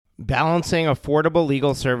Balancing Affordable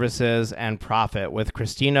Legal Services and Profit with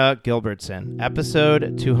Christina Gilbertson,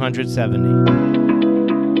 episode 270.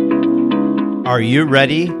 Are you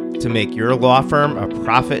ready to make your law firm a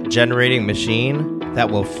profit-generating machine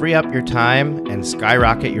that will free up your time and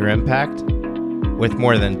skyrocket your impact? With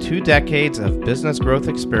more than 2 decades of business growth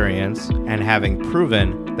experience and having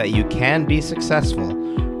proven that you can be successful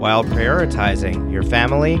while prioritizing your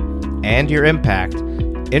family and your impact,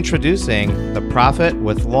 introducing the Profit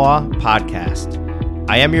with Law podcast.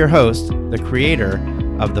 I am your host, the creator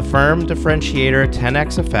of the firm differentiator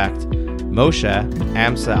 10X Effect, Moshe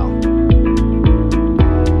Amsel.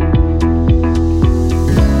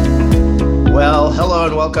 Well, hello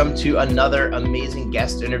and welcome to another amazing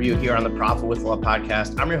guest interview here on the Profit with Law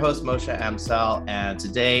podcast. I'm your host, Moshe Amsel, and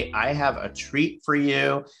today I have a treat for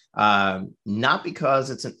you, not because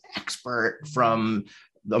it's an expert from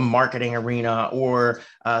the marketing arena or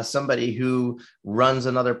somebody who runs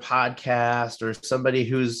another podcast or somebody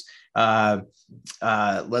who's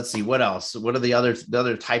let's see, what else? What are the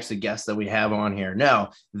other types of guests that we have on here?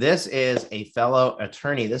 No, this is a fellow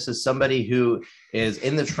attorney. This is somebody who is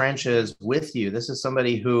in the trenches with you. This is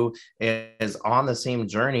somebody who is on the same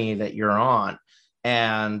journey that you're on.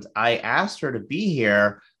 And I asked her to be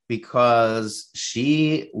here because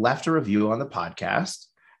she left a review on the podcast,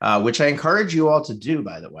 which I encourage you all to do,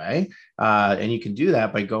 by the way. And you can do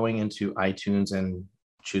that by going into iTunes and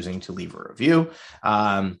choosing to leave a review.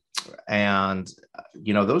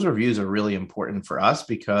 Those reviews are really important for us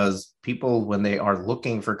because people, when they are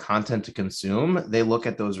looking for content to consume, they look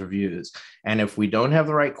at those reviews. And if we don't have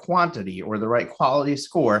the right quantity or the right quality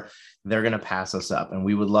score, they're going to pass us up. And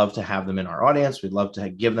we would love to have them in our audience. We'd love to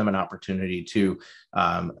give them an opportunity to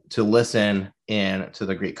listen in to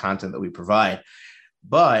the great content that we provide.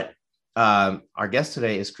 But our guest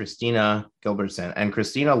today is Christina Gilbertson, and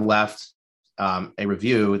Christina left a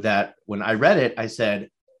review that when I read it,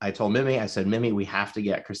 I told Mimi, we have to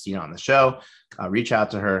get Christina on the show, reach out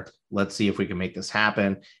to her. Let's see if we can make this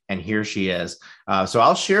happen. And here she is. So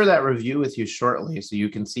I'll share that review with you shortly so you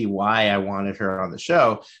can see why I wanted her on the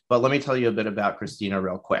show. But let me tell you a bit about Christina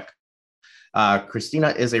real quick. Christina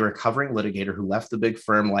is a recovering litigator who left the big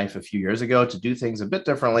firm life a few years ago to do things a bit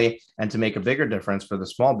differently and to make a bigger difference for the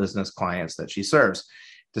small business clients that she serves.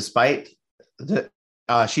 She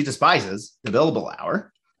despises the billable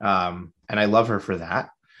hour, and I love her for that.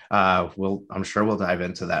 I'm sure we'll dive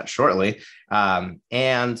into that shortly. So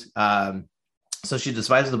she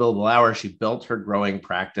despises the billable hour. She built her growing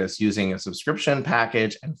practice using a subscription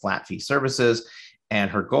package and flat fee services. And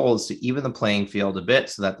her goal is to even the playing field a bit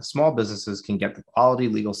so that the small businesses can get the quality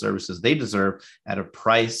legal services they deserve at a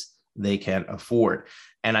price they can afford.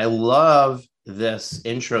 And I love this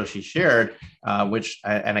intro she shared, I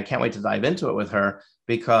can't wait to dive into it with her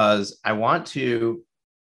because I want to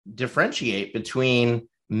differentiate between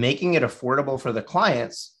making it affordable for the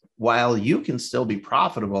clients while you can still be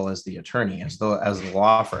profitable as the attorney, as the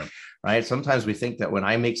law firm, right? Sometimes we think that when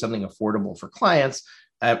I make something affordable for clients,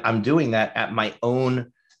 I'm doing that at my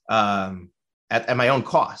own at my own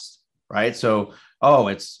cost, right? So,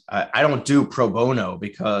 I don't do pro bono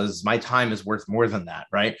because my time is worth more than that,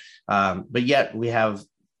 right? But yet we have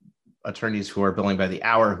attorneys who are billing by the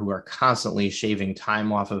hour who are constantly shaving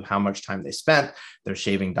time off of how much time they spent. They're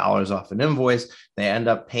shaving dollars off an invoice. They end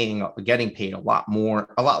up getting paid a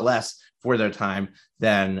lot less for their time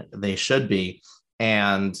than they should be.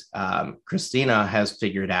 And Christina has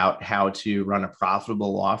figured out how to run a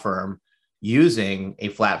profitable law firm using a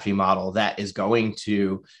flat fee model that is going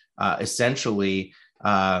to essentially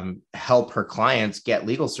help her clients get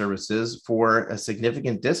legal services for a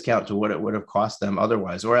significant discount to what it would have cost them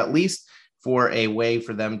otherwise, or at least for a way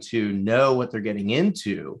for them to know what they're getting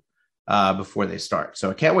into before they start.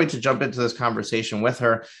 So I can't wait to jump into this conversation with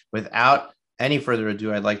her. Without any further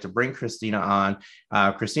ado, I'd like to bring Christina on.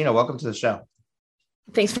 Christina, welcome to the show.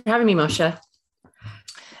 Thanks for having me, Moshe.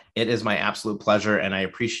 It is my absolute pleasure, and I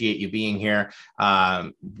appreciate you being here.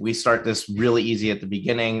 We start this really easy at the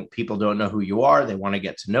beginning. People don't know who you are. They want to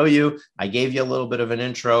get to know you. I gave you a little bit of an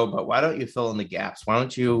intro, but why don't you fill in the gaps? Why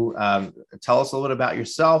don't you tell us a little bit about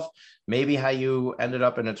yourself, maybe how you ended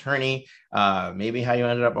up an attorney, maybe how you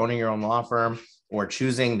ended up owning your own law firm or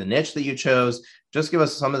choosing the niche that you chose. Just give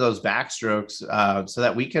us some of those backstrokes so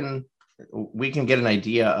that we can get an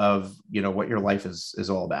idea of, what your life is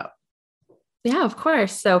all about. Yeah, of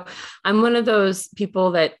course. So I'm one of those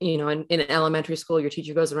people that, in elementary school, your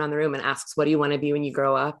teacher goes around the room and asks, what do you want to be when you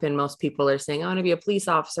grow up? And most people are saying, I want to be a police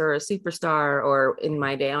officer or a superstar, or in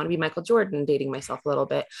my day, I want to be Michael Jordan, dating myself a little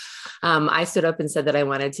bit. I stood up and said that I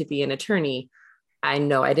wanted to be an attorney. I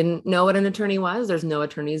didn't know what an attorney was. There's no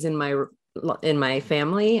attorneys in my in my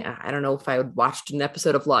family. I don't know if I watched an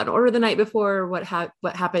episode of Law and Order the night before or what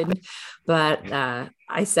happened, but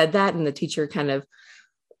I said that, and the teacher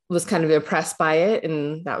was kind of impressed by it.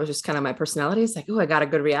 And that was just kind of my personality. It's like, oh, I got a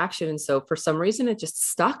good reaction. And so for some reason it just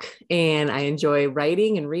stuck, and I enjoy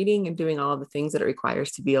writing and reading and doing all of the things that it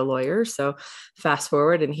requires to be a lawyer. So fast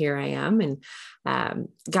forward, and here I am, and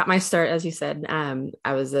got my start, as you said.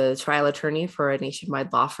 I was a trial attorney for a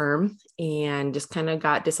nationwide law firm, and just kind of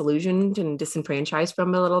got disillusioned and disenfranchised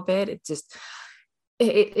from it a little bit.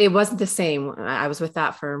 It wasn't the same. I was with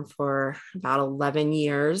that firm for about 11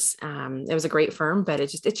 years. It was a great firm, but it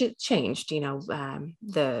just changed. I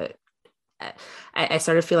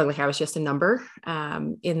started feeling like I was just a number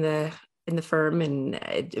in the firm, and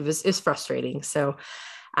it was frustrating. So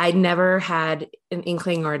I never had an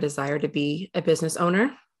inkling or a desire to be a business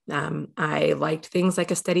owner. I liked things like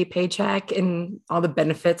a steady paycheck and all the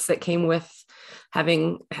benefits that came with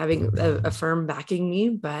having a firm backing me,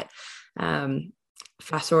 but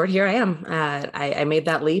fast forward, here I am. I made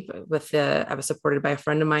that leap I was supported by a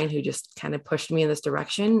friend of mine who just kind of pushed me in this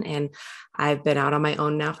direction. And I've been out on my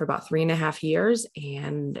own now for about 3.5 years,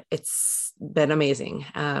 and it's been amazing.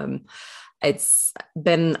 It's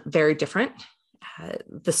been very different.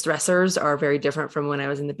 The stressors are very different from when I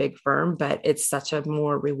was in the big firm, but it's such a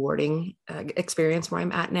more rewarding experience where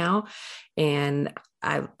I'm at now. And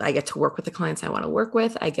I get to work with the clients I want to work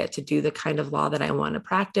with. I get to do the kind of law that I want to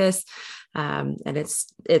practice. And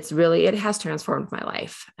it has transformed my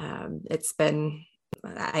life. I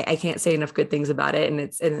can't say enough good things about it. And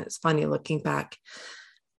it's funny looking back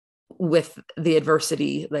with the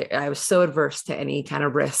adversity. Like, I was so adverse to any kind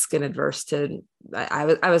of risk, and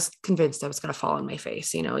I was convinced I was going to fall on my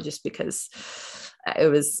face, just because it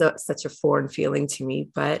was such a foreign feeling to me,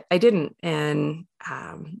 but I didn't. And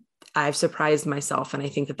I've surprised myself. And I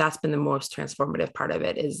think that that's been the most transformative part of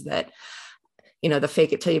it, is that, the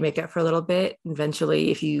fake it till you make it for a little bit. Eventually,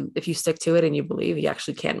 if you stick to it and you believe, you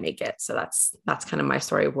actually can make it. So that's kind of my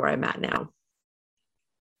story of where I'm at now.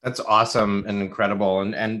 That's awesome and incredible.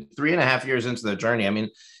 And 3.5 years into the journey, I mean,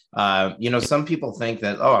 some people think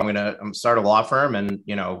that, oh, I'm start a law firm, and,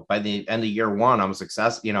 by the end of year one, I'm a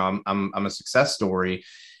success, I'm a success story.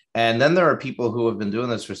 And then there are people who have been doing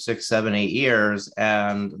this for 6, 7, 8 years,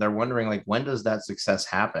 and they're wondering, like, when does that success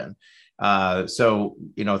happen? If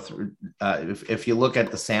you look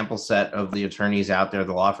at the sample set of the attorneys out there,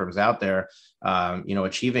 the law firms out there,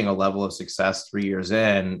 achieving a level of success 3 years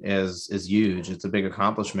in is huge. It's a big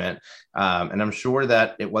accomplishment. And I'm sure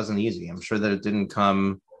that it wasn't easy. I'm sure that it didn't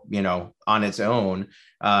come, on its own.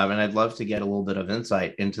 And I'd love to get a little bit of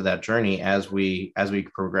insight into that journey as we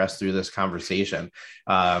progress through this conversation.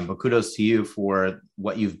 But kudos to you for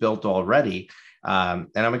what you've built already. And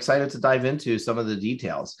I'm excited to dive into some of the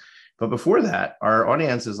details. But before that, our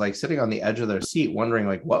audience is like sitting on the edge of their seat, wondering,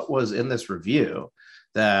 like, what was in this review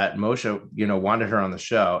that Moshe, wanted her on the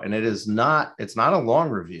show. And it's not a long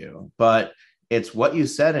review, but it's what you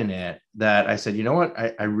said in it that I said, you know what,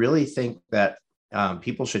 I really think that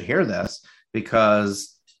people should hear this,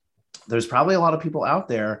 because there's probably a lot of people out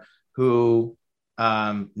there who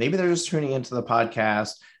maybe they're just tuning into the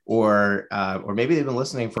podcast, or maybe they've been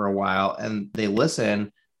listening for a while and they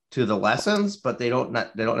listen to the lessons, but they don't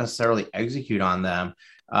necessarily execute on them.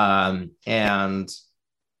 And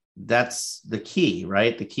that's the key,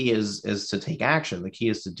 right? The key is to take action. The key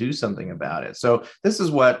is to do something about it. So this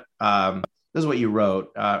is what you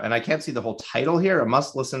wrote. And I can't see the whole title here. A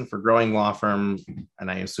must listen for growing law firm.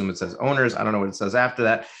 And I assume it says owners. I don't know what it says after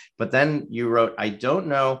that. But then you wrote, I don't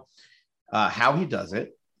know how he does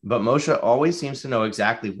it, but Moshe always seems to know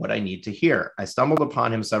exactly what I need to hear. I stumbled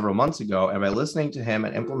upon him several months ago, and by listening to him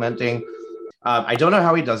and implementing, I don't know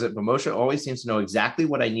how he does it, but Moshe always seems to know exactly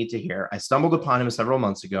what I need to hear. I stumbled upon him several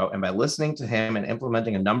months ago, and by listening to him and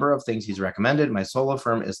implementing a number of things he's recommended, my solo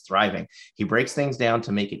firm is thriving. He breaks things down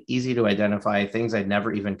to make it easy to identify things I'd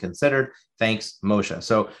never even considered. Thanks, Moshe.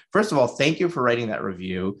 So first of all, thank you for writing that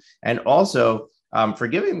review, and also for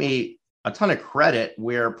giving me a ton of credit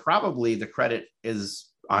where probably the credit is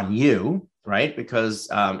on you, right? Because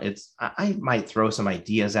I might throw some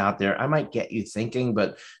ideas out there. I might get you thinking,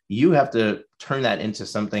 but you have to turn that into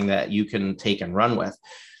something that you can take and run with.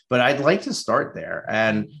 But I'd like to start there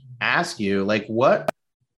and ask you, like, what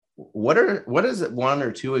is it, one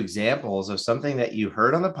or two examples of something that you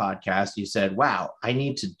heard on the podcast? You said, wow, I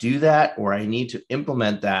need to do that, or I need to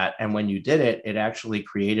implement that. And when you did it, it actually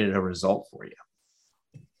created a result for you.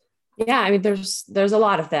 Yeah. I mean, there's a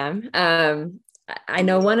lot of them. I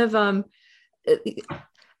know one of them,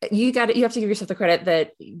 you have to give yourself the credit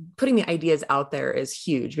that putting the ideas out there is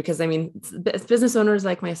huge, because I mean, as business owners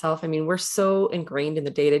like myself, I mean, we're so ingrained in the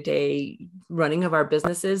day-to-day running of our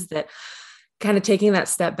businesses that kind of taking that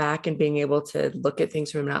step back and being able to look at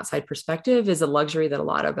things from an outside perspective is a luxury that a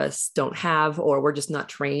lot of us don't have, or we're just not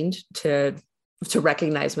trained to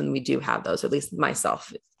recognize when we do have those. At least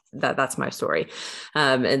myself, that's my story.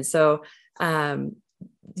 And so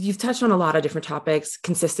you've touched on a lot of different topics.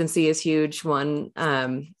 Consistency is huge.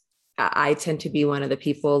 I tend to be one of the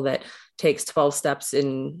people that takes 12 steps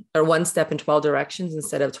or one step in 12 directions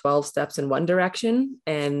instead of 12 steps in one direction.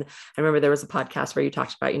 And I remember there was a podcast where you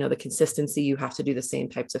talked about, the consistency, you have to do the same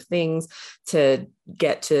types of things to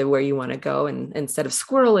get to where you want to go. And instead of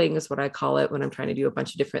squirreling is what I call it when I'm trying to do a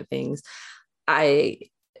bunch of different things, I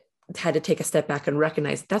had to take a step back and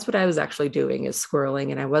recognize that's what I was actually doing, is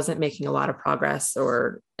squirreling. And I wasn't making a lot of progress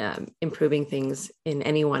or improving things in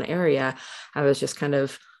any one area. I was just kind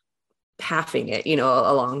of halving it,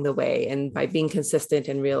 along the way. And by being consistent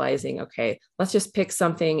and realizing, okay, let's just pick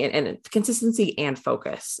something, and consistency and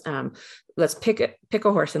focus. Let's pick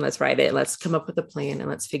a horse and let's ride it. Let's come up with a plan and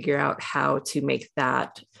let's figure out how to make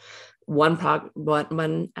that one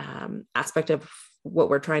aspect of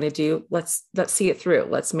what we're trying to do. Let's see it through.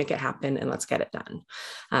 Let's make it happen and let's get it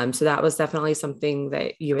done. So that was definitely something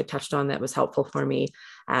that you had touched on that was helpful for me.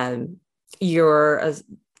 You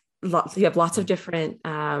have lots of different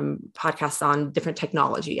podcasts on different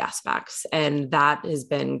technology aspects, and that has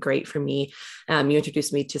been great for me. You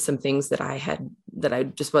introduced me to some things that I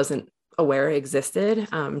just wasn't aware existed.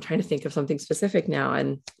 I'm trying to think of something specific now,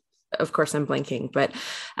 and of course I'm blanking, but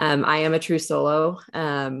I am a true solo.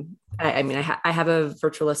 I have a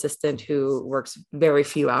virtual assistant who works very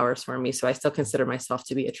few hours for me, so I still consider myself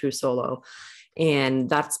to be a true solo. And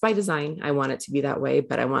that's by design. I want it to be that way,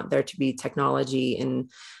 but I want there to be technology and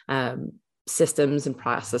systems and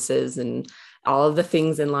processes and all of the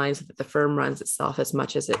things in line so that the firm runs itself as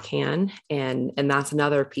much as it can. And that's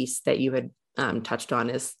another piece that you had touched on,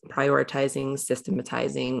 is prioritizing,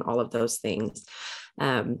 systematizing, all of those things.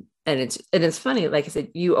 And it's funny, like I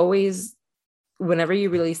said, you always, whenever you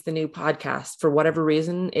release the new podcast, for whatever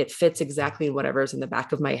reason, it fits exactly whatever's in the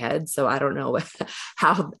back of my head. So I don't know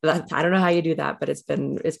how you do that, but it's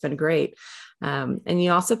been great. And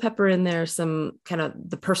you also pepper in there some kind of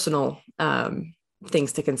the personal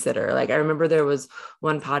things to consider. Like I remember there was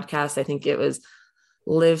one podcast, I think it was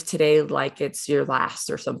Live Today Like It's Your Last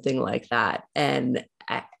or something like that. And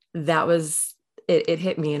that was, it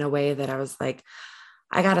hit me in a way that I was like,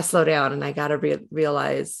 I got to slow down and I got to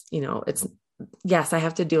realize, yes, I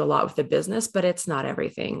have to do a lot with the business, but it's not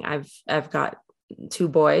everything. I've got 2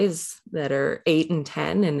 boys that are 8 and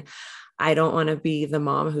 10, and I don't want to be the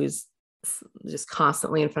mom who's just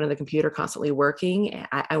constantly in front of the computer, constantly working.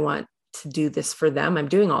 I want to do this for them. I'm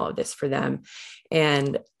doing all of this for them.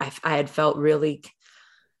 And I had felt really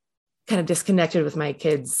kind of disconnected with my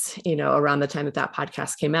kids, around the time that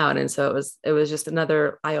podcast came out. And so it was just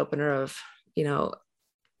another eye opener of,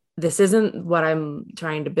 this isn't what I'm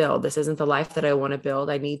trying to build. This isn't the life that I want to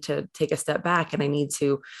build. I need to take a step back and I need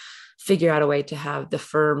to figure out a way to have the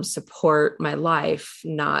firm support my life,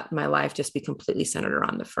 not my life just be completely centered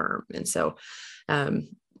around the firm. And so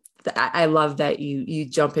I love that you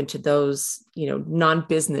jump into those,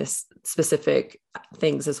 non-business specific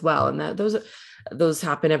things as well. And that those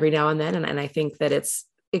happen every now and then. And I think that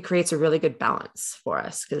it creates a really good balance for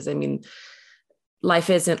us. Because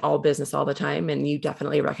life isn't all business all the time. And you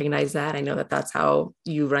definitely recognize that. I know that that's how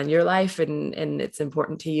you run your life and it's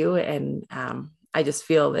important to you. And I just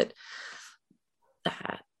feel that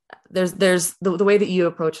there's the way that you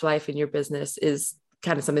approach life in your business is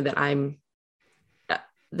kind of something that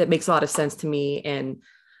that makes a lot of sense to me. And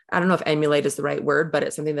I don't know if emulate is the right word, but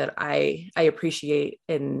it's something that I appreciate,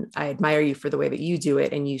 and I admire you for the way that you do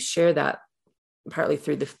it. And you share that partly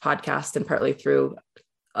through the podcast and partly through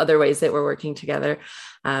other ways that we're working together.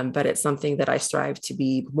 But it's something that I strive to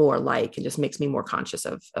be more like, and just makes me more conscious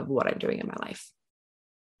of what I'm doing in my life.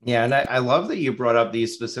 Yeah. And I love that you brought up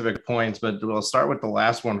these specific points, but we'll start with the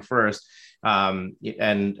last one first.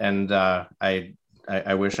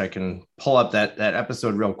 I wish I can pull up that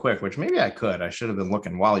episode real quick, which maybe I could. I should have been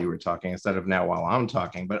looking while you were talking instead of now while I'm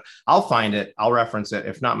talking, but I'll find it. I'll reference it.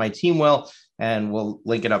 If not, my team will, and we'll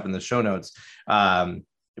link it up in the show notes.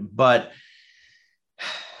 But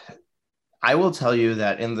I will tell you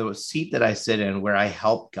that in the seat that I sit in, where I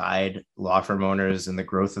help guide law firm owners in the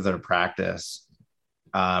growth of their practice,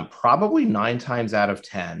 probably 9 times out of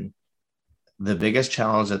 10, the biggest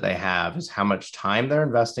challenge that they have is how much time they're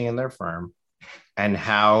investing in their firm, and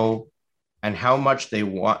how much they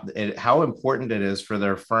want it, how important it is for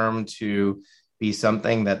their firm to be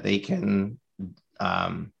something that they can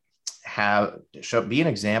be an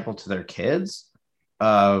example to their kids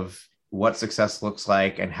of what success looks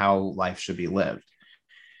like and how life should be lived.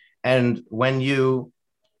 And when you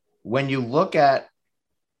look at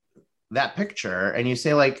that picture and you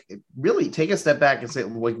say, like, really take a step back and say,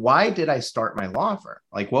 like, why did I start my law firm?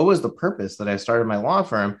 Like, what was the purpose that I started my law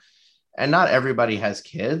firm? And not everybody has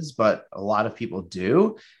kids, but a lot of people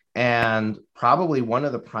do. And probably one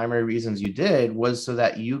of the primary reasons you did was so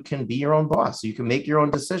that you can be your own boss. You can make your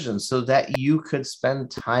own decisions so that you could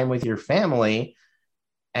spend time with your family.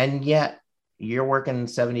 And yet you're working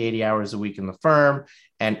 70, 80 hours a week in the firm.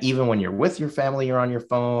 And even when you're with your family, you're on your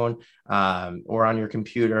phone or on your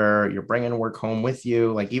computer, you're bringing work home with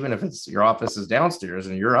you. Like, even if it's your office is downstairs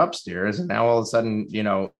and you're upstairs, and now all of a sudden,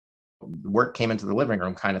 work came into the living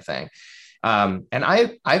room kind of thing. And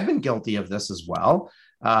I've been guilty of this as well.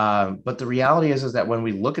 But the reality is that when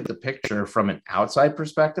we look at the picture from an outside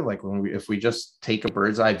perspective, like if we just take a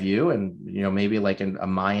bird's eye view and, maybe like a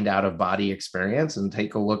mind out of body experience and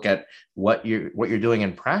take a look at what you're doing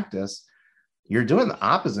in practice, you're doing the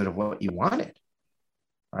opposite of what you wanted,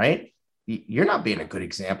 right? You're not being a good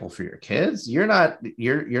example for your kids. You're not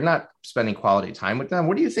spending quality time with them.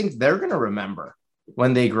 What do you think they're going to remember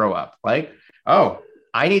when they grow up? Like, oh,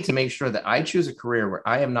 I need to make sure that I choose a career where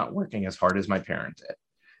I am not working as hard as my parent did.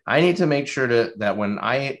 I need to make sure that when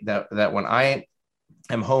I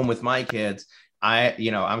am home with my kids,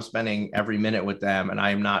 I'm spending every minute with them and I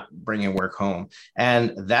am not bringing work home.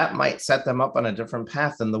 And that might set them up on a different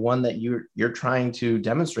path than the one that you're trying to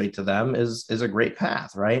demonstrate to them is a great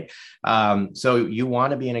path, right? So you want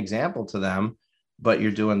to be an example to them, but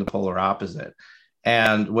you're doing the polar opposite.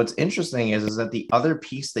 And what's interesting is that the other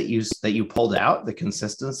piece that you pulled out, the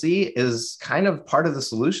consistency, is kind of part of the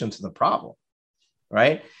solution to the problem,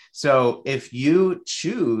 right? So if you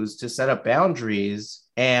choose to set up boundaries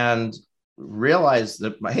and realize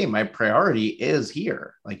that, hey, my priority is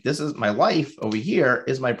here, like this is my life over here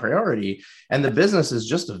is my priority, and the business is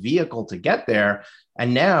just a vehicle to get there,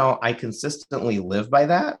 and now I consistently live by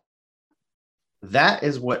that, that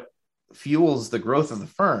is what fuels the growth of the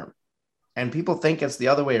firm. And people think it's the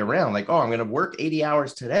other way around. Like, oh, I'm going to work 80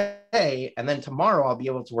 hours today, and then tomorrow I'll be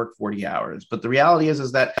able to work 40 hours. But the reality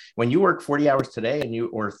is that when you work 40 hours today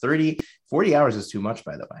or 40 hours is too much,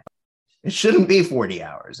 by the way. It shouldn't be 40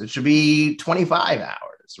 hours. It should be 25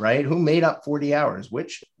 hours, right? Who made up 40 hours?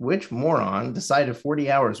 Which moron decided 40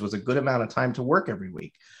 hours was a good amount of time to work every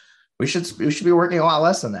week? We should be working a lot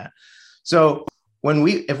less than that. So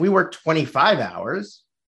if we work 25 hours,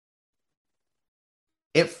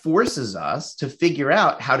 it forces us to figure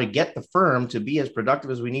out how to get the firm to be as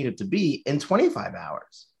productive as we need it to be in 25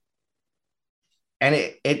 hours. And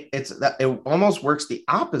it almost works the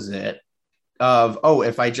opposite of, oh,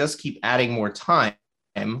 if I just keep adding more time,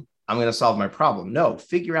 I'm going to solve my problem. No,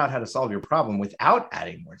 figure out how to solve your problem without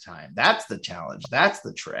adding more time. That's the challenge. That's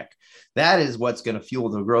the trick. That is what's going to fuel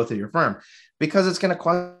the growth of your firm, because it's going to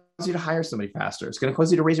cause you to hire somebody faster. It's going to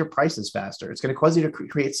cause you to raise your prices faster. It's going to cause you to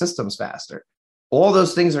create systems faster. All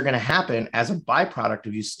those things are going to happen as a byproduct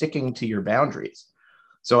of you sticking to your boundaries.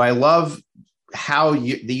 So I love how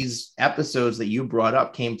these episodes that you brought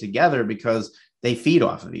up came together, because they feed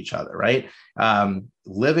off of each other, right?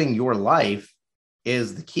 Living your life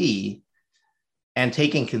is the key, and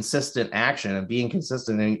taking consistent action and being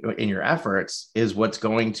consistent in your efforts is what's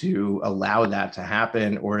going to allow that to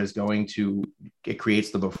happen, or it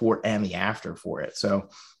creates the before and the after for it. So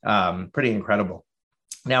pretty incredible.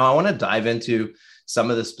 Now, I want to dive into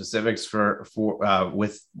some of the specifics for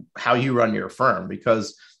with how you run your firm,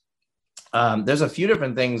 because there's a few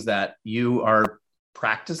different things that you are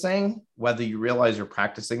practicing, whether you realize you're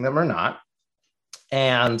practicing them or not.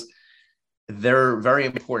 And they're very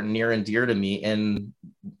important, near and dear to me, in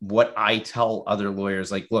what I tell other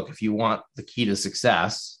lawyers. Like, look, if you want the key to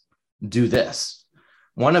success, do this.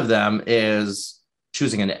 One of them is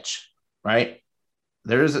choosing a niche, right?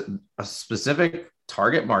 There's a specific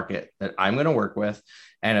target market that I'm going to work with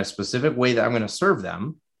and a specific way that I'm going to serve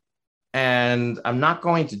them. And I'm not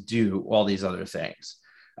going to do all these other things.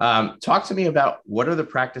 Talk to me about what are the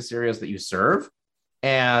practice areas that you serve,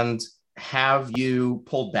 and have you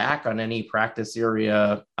pulled back on any practice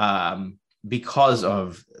area because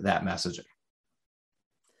of that messaging?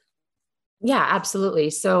 Yeah, absolutely.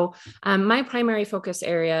 So my primary focus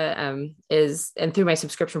area is, and through my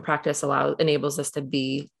subscription practice enables us to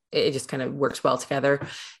be, it just kind of works well together,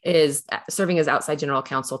 is serving as outside general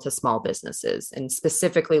counsel to small businesses, and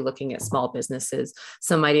specifically looking at small businesses.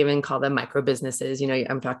 Some might even call them micro businesses.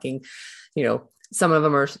 I'm talking, some of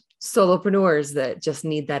them are solopreneurs that just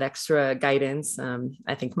need that extra guidance.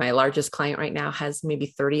 I think my largest client right now has maybe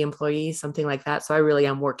 30 employees, something like that. So I really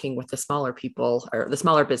am working with the smaller people or the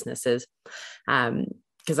smaller businesses.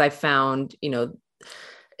 Because I found,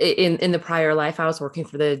 in the prior life, I was working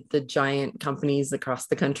for the giant companies across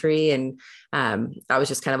the country, and I was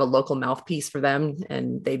just kind of a local mouthpiece for them,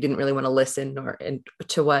 and they didn't really want to listen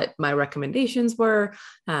to what my recommendations were.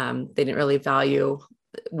 They didn't really value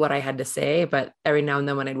what I had to say, but every now and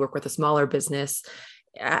then when I'd work with a smaller business,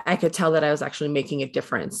 I could tell that I was actually making a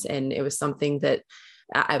difference, and it was something that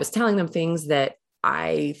I was telling them things that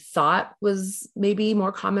I thought was maybe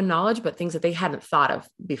more common knowledge, but things that they hadn't thought of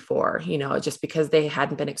before, just because they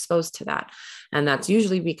hadn't been exposed to that. And that's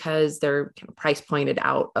usually because they're kind of price pointed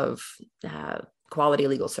out of quality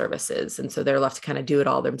legal services. And so they're left to kind of do it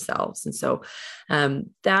all themselves. And so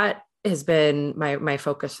that has been my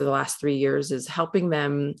focus for the last 3 years, is helping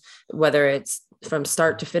them, whether it's from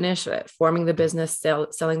start to finish, forming the business,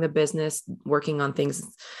 selling the business, working on things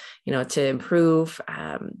to improve.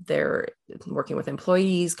 They're working with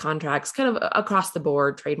employees, contracts, kind of across the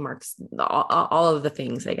board, trademarks, all of the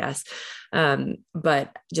things, I guess.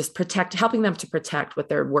 But just helping them to protect what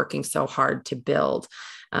they're working so hard to build.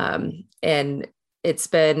 And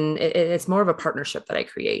it's more of a partnership that I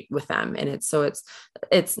create with them. And it's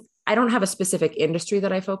I don't have a specific industry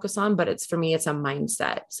that I focus on, but for me, it's a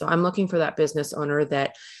mindset. So I'm looking for that business owner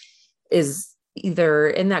that is either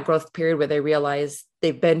in that growth period where they realize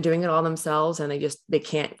they've been doing it all themselves and they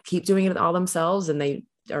can't keep doing it all themselves, and they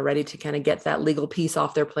are ready to kind of get that legal piece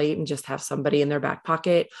off their plate and just have somebody in their back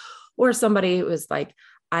pocket, or somebody who is like,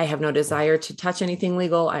 I have no desire to touch anything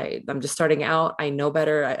legal. I'm just starting out. I know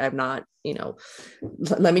better. I'm not,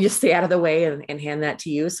 let me just stay out of the way and hand that to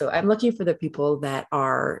you. So I'm looking for the people that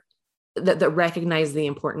recognize the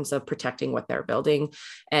importance of protecting what they're building.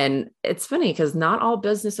 And it's funny because not all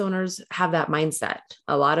business owners have that mindset.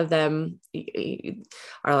 A lot of them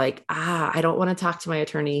are like, I don't want to talk to my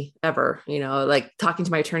attorney ever. Like talking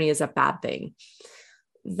to my attorney is a bad thing.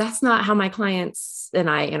 That's not how my clients and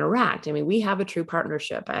I interact. I mean, we have a true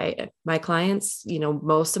partnership. My clients,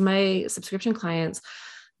 most of my subscription clients,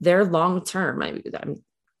 they're long-term. I'm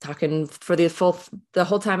talking for the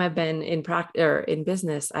whole time I've been in practice or in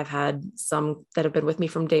business. I've had some that have been with me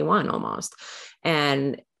from day one almost.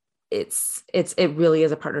 And it really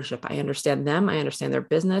is a partnership. I understand them. I understand their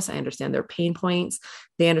business. I understand their pain points.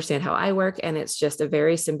 They understand how I work. And it's just a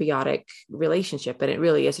very symbiotic relationship. And it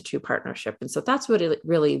really is a true partnership. And so that's what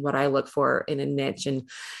I look for in a niche. And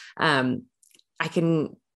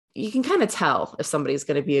you can kind of tell if somebody's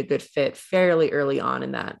going to be a good fit fairly early on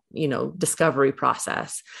in that, discovery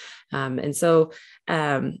process. And so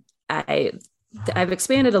I've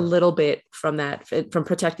expanded a little bit from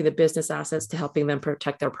protecting the business assets to helping them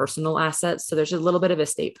protect their personal assets. So there's a little bit of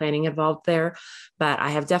estate planning involved there, but I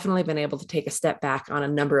have definitely been able to take a step back on a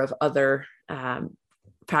number of other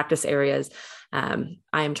practice areas. I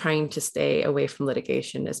am trying to stay away from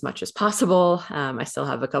litigation as much as possible. I still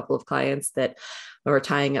have a couple of clients that are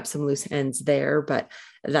tying up some loose ends there, but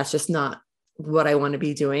that's just not what I want to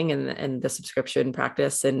be doing. And the subscription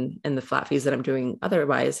practice and the flat fees that I'm doing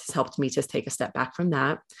otherwise has helped me just take a step back from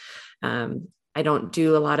that. I don't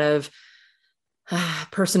do a lot of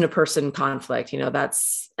person-to-person conflict.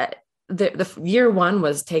 That's the year one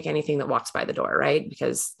was take anything that walks by the door, right?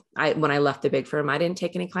 Because when I left the big firm, I didn't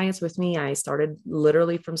take any clients with me. I started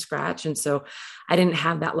literally from scratch. And so I didn't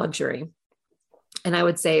have that luxury. And I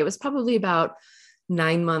would say it was probably about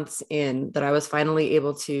 9 months in that I was finally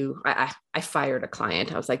able to, I fired a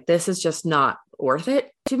client. I was like, this is just not worth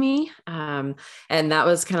it to me. And that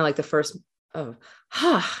was kind of like the first, I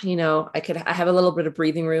have a little bit of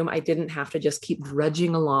breathing room. I didn't have to just keep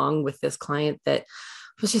drudging along with this client that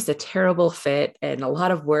was just a terrible fit and a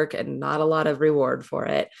lot of work and not a lot of reward for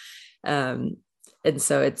it. And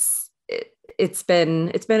so it's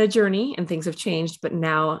been a journey and things have changed, but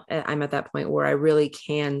now I'm at that point where I really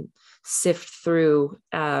can sift through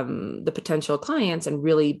the potential clients and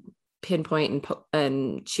really pinpoint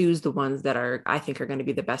and choose the ones that I think are going to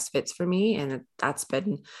be the best fits for me. And that's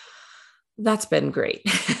been great.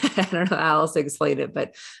 I don't know how else to explain it,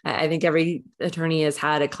 but I think every attorney has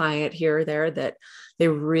had a client here or there that they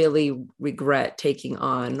really regret taking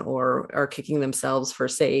on or are kicking themselves for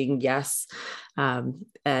saying yes.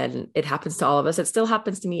 And it happens to all of us. It still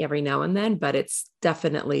happens to me every now and then, but it's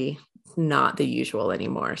definitely not the usual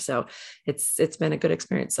anymore. So it's been a good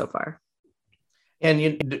experience so far. And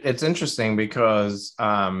it's interesting because,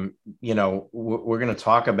 we're going to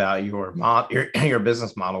talk about your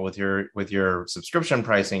business model with your subscription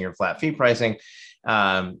pricing, your flat fee pricing.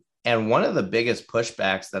 And one of the biggest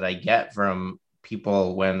pushbacks that I get from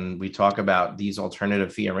people when we talk about these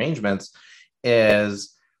alternative fee arrangements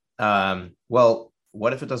is, well,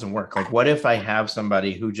 what if it doesn't work? Like, what if I have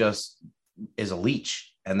somebody who just is a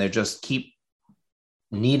leech and they just keep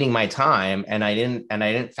needing my time and I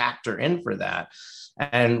didn't factor in for that.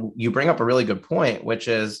 And you bring up a really good point, which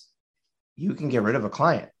is you can get rid of a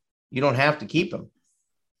client. You don't have to keep them.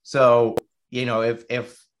 So,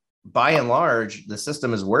 if by and large the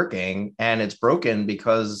system is working and it's broken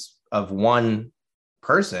because of one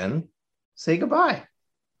person, say goodbye.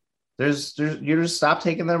 You just stop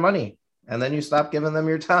taking their money, and then you stop giving them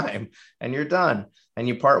your time, and you're done. And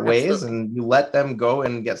you part ways. Absolutely. And you let them go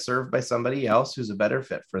and get served by somebody else who's a better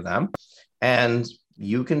fit for them. And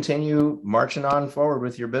you continue marching on forward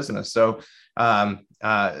with your business. So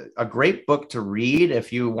a great book to read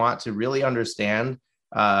if you want to really understand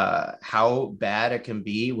how bad it can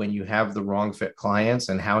be when you have the wrong fit clients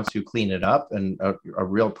and how to clean it up, and a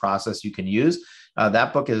real process you can use.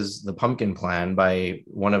 That book is The Pumpkin Plan by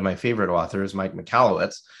one of my favorite authors, Mike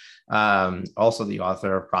Michalowicz. Also the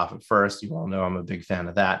author of Profit First. You all know I'm a big fan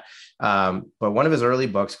of that. But one of his early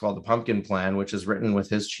books called The Pumpkin Plan, which is written with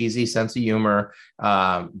his cheesy sense of humor.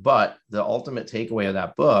 But the ultimate takeaway of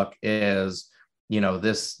that book is,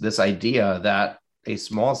 this idea that a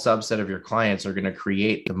small subset of your clients are going to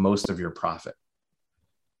create the most of your profit.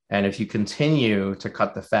 And if you continue to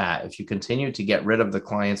cut the fat, if you continue to get rid of the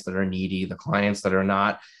clients that are needy, the clients that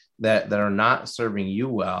are not serving you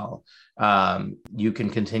well, you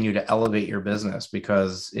can continue to elevate your business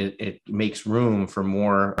because it makes room for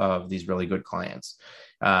more of these really good clients.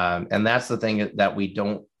 And that's the thing that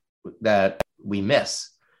we miss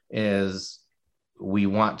is we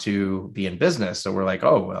want to be in business. So we're like,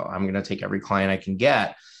 oh, well, I'm going to take every client I can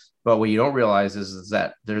get. But what you don't realize is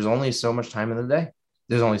that there's only so much time in the day.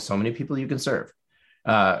 There's only so many people you can serve.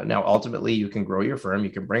 Now, ultimately, you can grow your firm,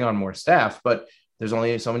 you can bring on more staff, but there's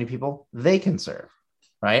only so many people they can serve,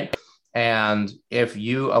 right? And if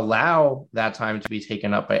you allow that time to be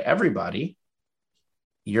taken up by everybody,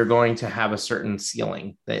 you're going to have a certain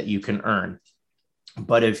ceiling that you can earn.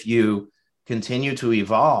 But if you continue to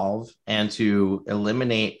evolve and to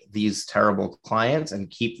eliminate these terrible clients and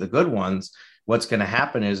keep the good ones, what's going to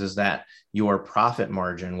happen is that your profit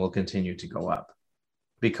margin will continue to go up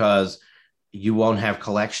because you won't have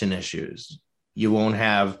collection issues. You won't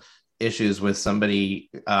have issues with somebody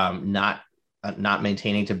not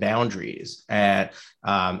maintaining to boundaries, and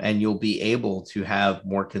you'll be able to have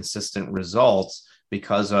more consistent results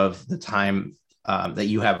because of the time that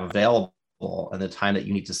you have available and the time that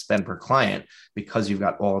you need to spend per client, because you've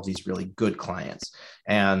got all of these really good clients.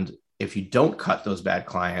 And if you don't cut those bad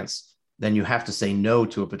clients, then you have to say no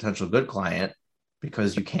to a potential good client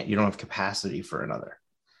because you don't have capacity for another.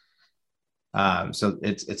 So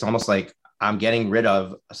it's almost like I'm getting rid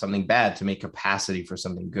of something bad to make capacity for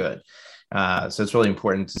something good. So it's really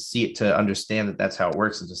important to see it, to understand that that's how it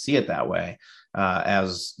works, and to see it that way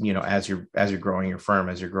as you're growing your firm,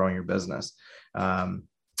 as you're growing your business.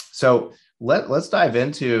 So let's dive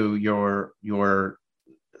into your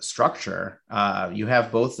structure. You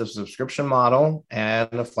have both the subscription model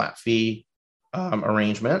and a flat fee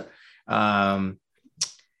arrangement.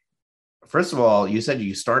 First of all, you said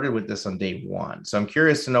you started with this on day one. So I'm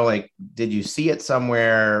curious to know, did you see it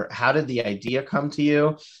somewhere? How did the idea come to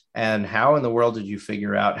you? And how in the world did you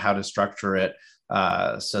figure out how to structure it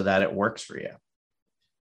so that it works for you?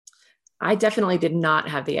 I definitely did not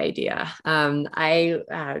have the idea.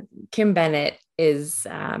 Kim Bennett is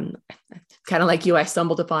kind of like you. I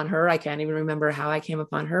stumbled upon her. I can't even remember how I came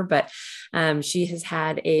upon her, but she has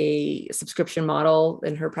had a subscription model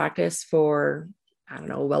in her practice for, I don't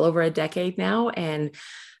know, well over a decade now. And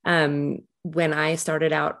when I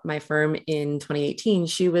started out my firm in 2018,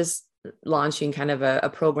 she was launching kind of a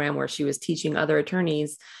program where she was teaching other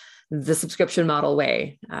attorneys the subscription model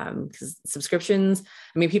way. Because subscriptions,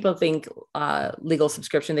 people think legal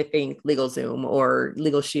subscription, they think LegalZoom or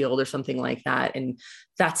Legal Shield or something like that. And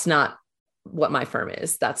that's not what my firm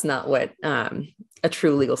is. That's not what a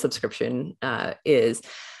true legal subscription is.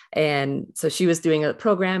 And so she was doing a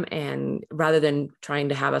program, and rather than trying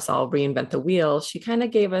to have us all reinvent the wheel, she kind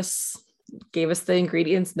of gave us the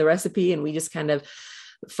ingredients and the recipe, and we just kind of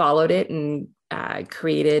followed it and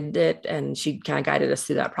created it. And she kind of guided us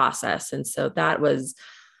through that process. And so that was,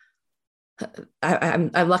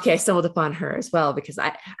 I'm lucky I stumbled upon her as well, because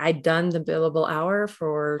I'd done the billable hour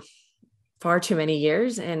for far too many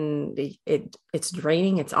years, and it's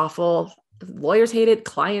draining. It's awful. Lawyers hate it.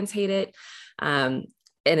 Clients hate it.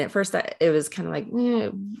 And at first it was kind of like,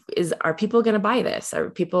 are people going to buy this?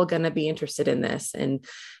 Are people going to be interested in this? And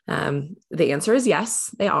the answer is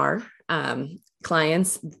yes, they are.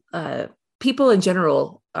 Clients people in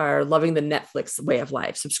general are loving the Netflix way of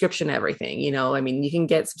life, subscription, everything, I mean, you can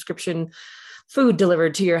get subscription food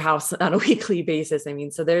delivered to your house on a weekly basis. I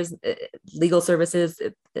mean, so there's legal services,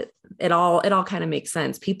 it all kind of makes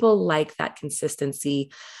sense. People like that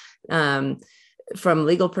consistency. From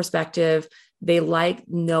legal perspective, they like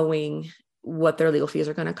knowing what their legal fees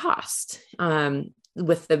are going to cost.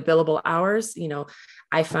 With the billable hours,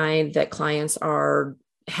 I find that clients are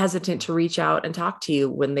hesitant to reach out and talk to you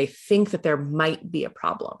when they think that there might be a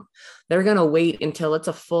problem. They're going to wait until it's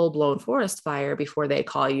a full-blown forest fire before they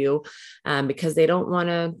call you, because they don't want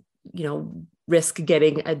to, risk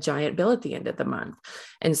getting a giant bill at the end of the month.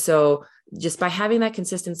 And so just by having that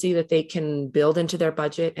consistency that they can build into their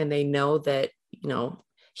budget, and they know that,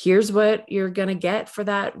 here's what you're going to get for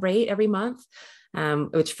that rate every month,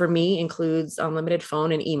 which for me includes unlimited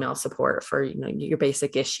phone and email support for, your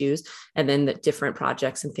basic issues, and then the different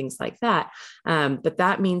projects and things like that. But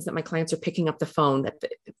that means that my clients are picking up the phone at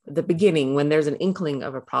the beginning when there's an inkling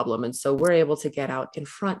of a problem. And so we're able to get out in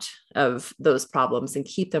front of those problems and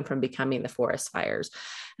keep them from becoming the forest fires.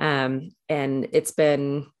 And it's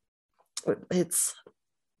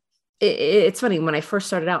funny, when I first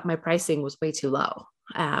started out, my pricing was way too low,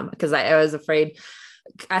 because I was afraid.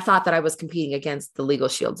 I thought that I was competing against the Legal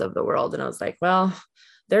Shields of the world. And I was like, well,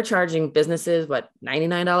 they're charging businesses,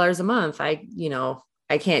 $99 a month. I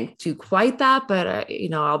can't do quite that, but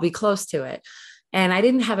I'll be close to it. And I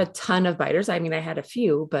didn't have a ton of biters. I mean, I had a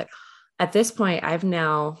few, but at this point I've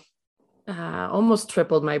now almost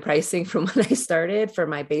tripled my pricing from when I started for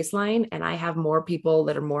my baseline. And I have more people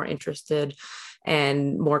that are more interested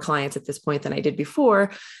and more clients at this point than I did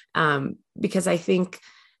before. Because I think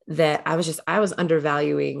that I was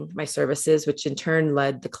undervaluing my services, which in turn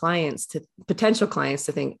led the potential clients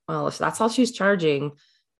to think, well, if that's all she's charging,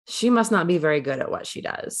 she must not be very good at what she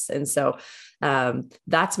does. And so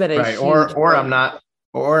that's been a huge or I'm not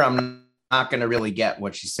going to really get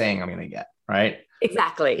what she's saying I'm going to get. Right.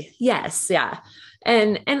 Exactly. Yes. Yeah.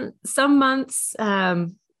 And some months,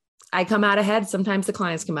 I come out ahead. Sometimes the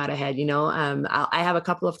clients come out ahead. I have a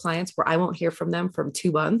couple of clients where I won't hear from them from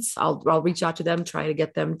 2 months. I'll reach out to them, try to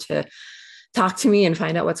get them to talk to me and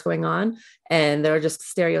find out what's going on. And they're just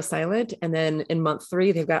stereo silent. And then in month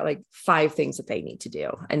 3, they've got like 5 things that they need to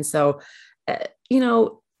do. And so,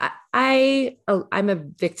 I'm a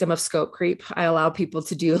victim of scope creep. I allow people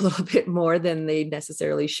to do a little bit more than they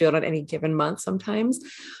necessarily should on any given month sometimes.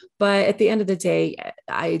 But at the end of the day,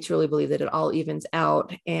 I truly believe that it all evens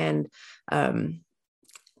out. And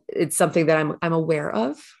it's something that I'm aware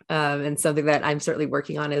of, and something that I'm certainly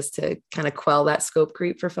working on is to kind of quell that scope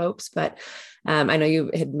creep for folks. But I know you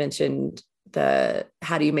had mentioned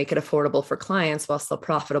how do you make it affordable for clients while still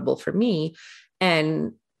profitable for me?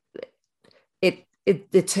 And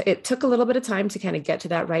it took a little bit of time to kind of get to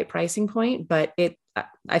that right pricing point, but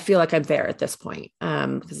I feel like I'm there at this point,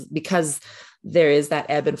 because there is that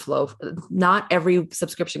ebb and flow. Not every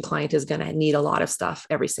subscription client is going to need a lot of stuff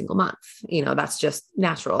every single month. That's just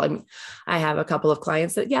natural. I mean, I have a couple of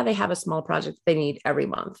clients that, they have a small project they need every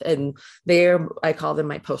month. And I call them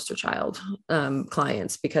my poster child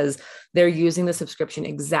clients, because they're using the subscription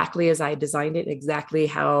exactly as I designed it, exactly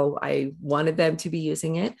how I wanted them to be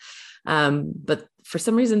using it. But for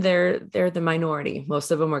some reason they're the minority.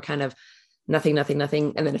 Most of them are kind of nothing,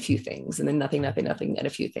 and then a few things, and then nothing, and a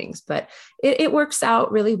few things. But it works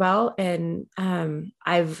out really well. And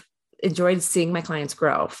I've enjoyed seeing my clients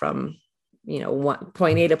grow from,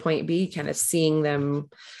 point A to point B, kind of seeing them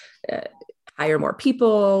hire more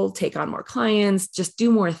people, take on more clients, just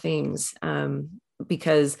do more things.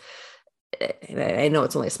 Because I know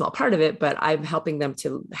it's only a small part of it, but I'm helping them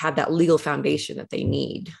to have that legal foundation that they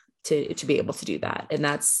need to be able to do that. And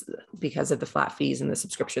that's because of the flat fees and the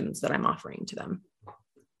subscriptions that I'm offering to them.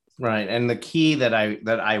 Right. And the key that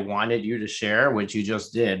I wanted you to share, which you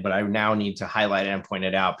just did, but I now need to highlight it and point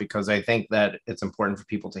it out, because I think that it's important for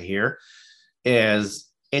people to hear,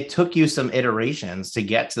 is it took you some iterations to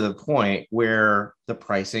get to the point where the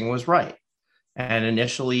pricing was right. And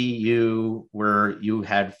initially you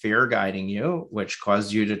had fear guiding you, which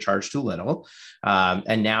caused you to charge too little.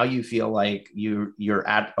 And now you feel like you're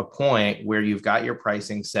at a point where you've got your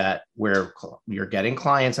pricing set, where you're getting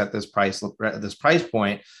clients at this price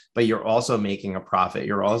point, but you're also making a profit.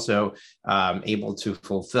 You're also able to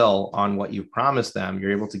fulfill on what you promised them.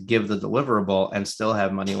 You're able to give the deliverable and still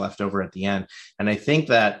have money left over at the end. And I think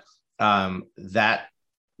that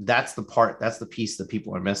that's the piece that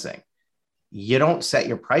people are missing. You don't set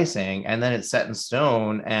your pricing and then it's set in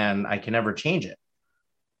stone and I can never change it.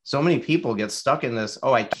 So many people get stuck in this,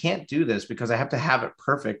 I can't do this because I have to have it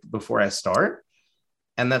perfect before I start.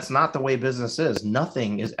 And that's not the way business is.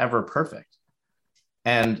 Nothing is ever perfect.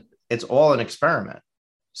 And it's all an experiment.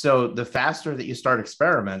 So the faster that you start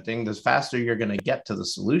experimenting, the faster you're going to get to the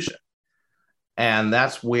solution. And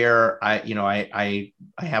that's where I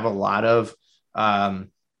have a lot of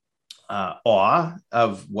awe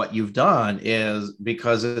of what you've done, is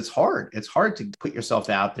because it's hard. It's hard to put yourself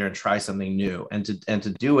out there and try something new, and to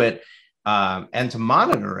do it, and to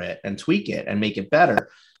monitor it and tweak it and make it better.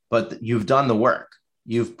 But you've done the work.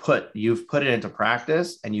 You've put it into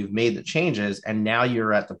practice, and you've made the changes, and now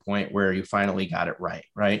you're at the point where you finally got it right.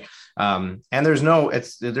 And there's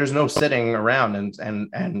no sitting around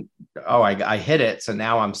and oh, I hit it, so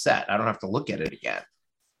now I'm set. I don't have to look at it again.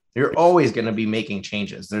 You're always going to be making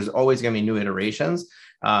changes. There's always going to be new iterations,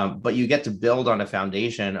 but you get to build on a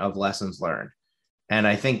foundation of lessons learned. And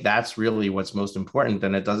I think that's really what's most important.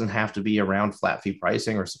 And it doesn't have to be around flat fee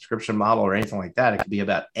pricing or subscription model or anything like that. It could be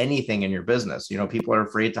about anything in your business. People are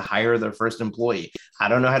afraid to hire their first employee. I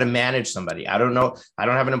don't know how to manage somebody. I don't know. I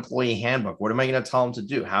don't have an employee handbook. What am I going to tell them to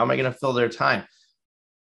do? How am I going to fill their time?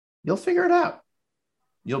 You'll figure it out.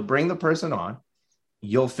 You'll bring the person on.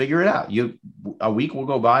 You'll figure it out. A week will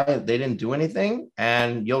go by, they didn't do anything,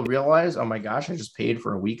 and you'll realize, oh my gosh, I just paid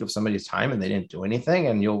for a week of somebody's time and they didn't do anything,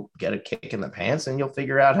 and you'll get a kick in the pants, and you'll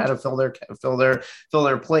figure out how to fill their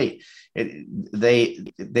plate.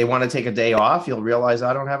 They want to take a day off. You'll realize,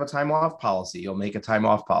 I don't have a time off policy. You'll make a time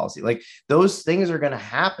off policy. Like, those things are going to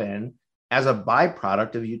happen as a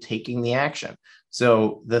byproduct of you taking the action.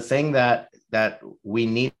 So the thing that we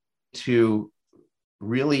need to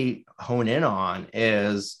really hone in on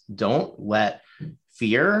is, don't let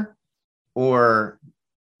fear or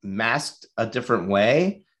masked a different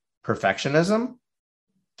way perfectionism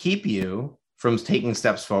keep you from taking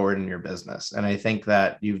steps forward in your business. And I think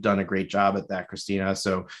that you've done a great job at that, Christina.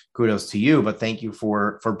 So kudos to you, but thank you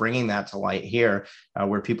for bringing that to light here,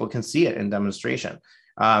 where people can see it in demonstration.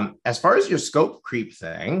 As far as your scope creep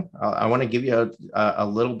thing, I want to give you a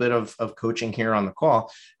little bit of coaching here on the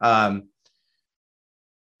call.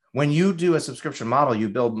 When you do a subscription model, you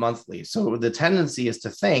build monthly. So the tendency is to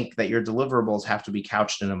think that your deliverables have to be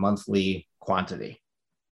couched in a monthly quantity.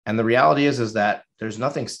 And the reality is that there's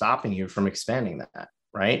nothing stopping you from expanding that,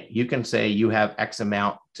 right? You can say you have X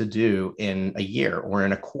amount to do in a year or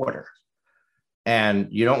in a quarter. And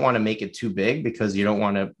you don't want to make it too big, because you don't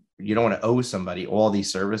want to owe somebody all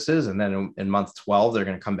these services. And then in month 12, they're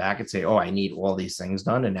going to come back and say, oh, I need all these things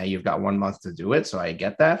done. And now you've got 1 month to do it. So I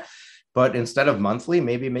get that. But instead of monthly,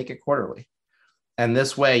 maybe make it quarterly. And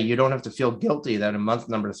this way, you don't have to feel guilty that in month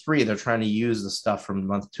number 3, they're trying to use the stuff from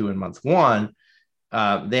month 2 and month 1.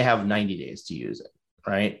 They have 90 days to use it,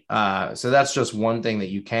 right? So that's just one thing that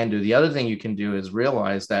you can do. The other thing you can do is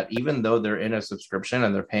realize that even though they're in a subscription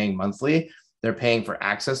and they're paying monthly, they're paying for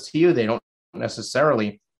access to you. They don't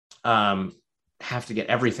necessarily have to get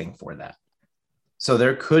everything for that. So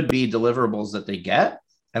there could be deliverables that they get,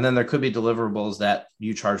 and then there could be deliverables that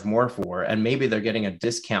you charge more for, and maybe they're getting a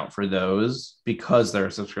discount for those because they're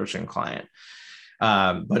a subscription client.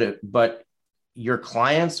 But your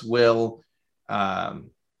clients will,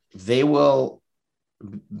 they will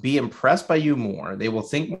be impressed by you more. They will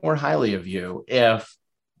think more highly of you if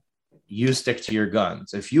you stick to your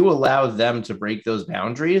guns. If you allow them to break those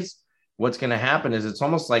boundaries, what's going to happen is it's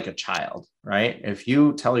almost like a child, right? If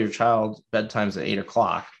you tell your child bedtime's at 8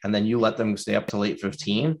 o'clock and then you let them stay up till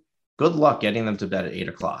 8:15, good luck getting them to bed at 8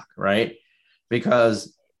 o'clock, right?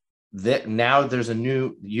 Because now there's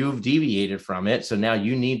you've deviated from it. So now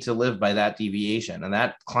you need to live by that deviation. And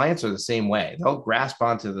that clients are the same way. They'll grasp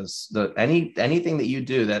onto this, anything that you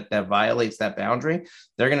do that violates that boundary,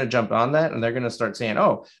 they're going to jump on that, and they're going to start saying,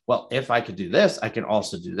 oh, well, if I could do this, I can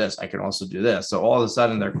also do this. I can also do this. So all of a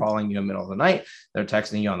sudden they're calling you in the middle of the night. They're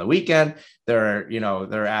texting you on the weekend.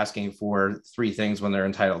 They're asking for 3 things when they're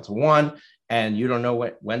entitled to 1, and you don't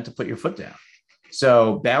know when to put your foot down.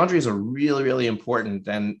 So boundaries are really, really important,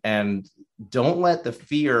 and don't let the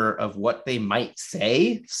fear of what they might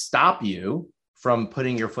say stop you from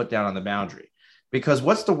putting your foot down on the boundary. Because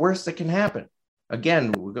what's the worst that can happen?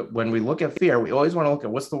 Again, when we look at fear, we always want to look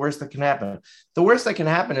at what's the worst that can happen. The worst that can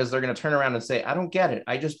happen is they're going to turn around and say, I don't get it.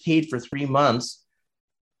 I just paid for 3 months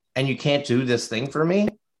and you can't do this thing for me.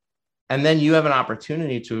 And then you have an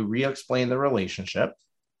opportunity to re-explain the relationship.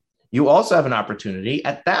 You also have an opportunity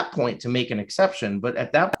at that point to make an exception, but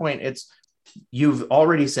at that point, you've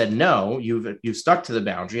already said no, you've stuck to the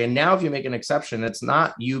boundary. And now if you make an exception, it's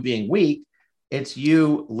not you being weak, it's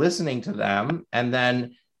you listening to them and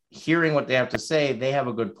then hearing what they have to say. They have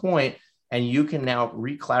a good point, and you can now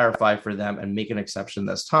re-clarify for them and make an exception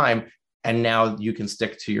this time. And now you can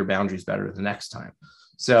stick to your boundaries better the next time.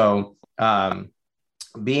 So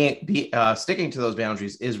sticking to those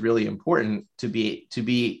boundaries is really important to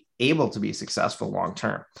be able to be successful long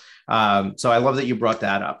term. So I love that you brought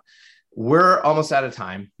that up. We're almost out of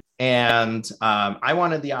time. And I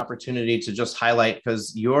wanted the opportunity to just highlight,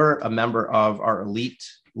 because you're a member of our elite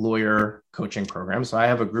lawyer coaching program. So I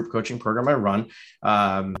have a group coaching program I run,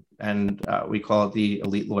 and we call it the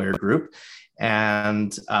Elite Lawyer Group.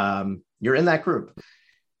 And you're in that group.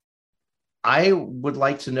 I would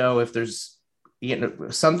like to know if there's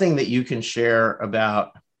something that you can share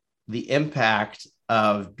about the impact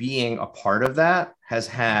of being a part of that has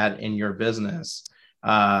had in your business,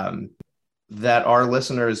 that our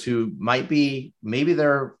listeners who maybe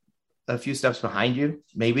they're a few steps behind you,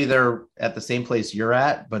 maybe they're at the same place you're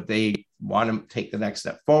at, but they want to take the next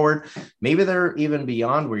step forward. Maybe they're even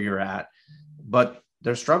beyond where you're at, but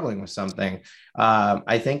they're struggling with something.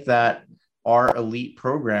 I think that our elite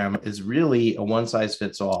program is really a one size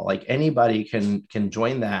fits all. Like anybody can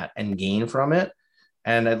join that and gain from it.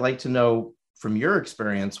 And I'd like to know from your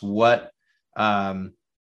experience, what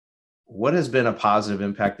has been a positive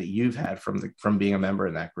impact that you've had from being a member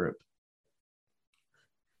in that group?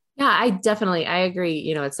 Yeah, I agree.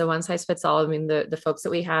 It's a one size fits all. I mean, the folks that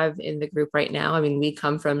we have in the group right now, I mean, we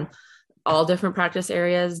come from all different practice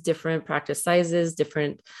areas, different practice sizes,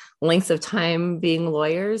 different lengths of time being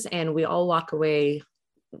lawyers, and we all walk away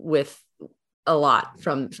with a lot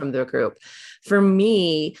from the group. For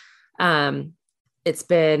me, it's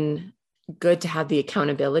been good to have the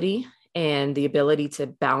accountability and the ability to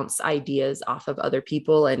bounce ideas off of other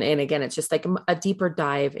people. And again, it's just like a deeper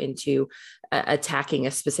dive into attacking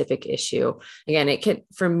a specific issue. Again, it can,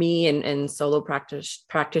 for me and solo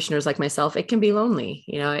practitioners like myself, it can be lonely,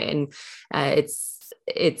 and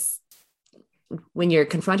it's when you're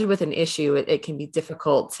confronted with an issue, it can be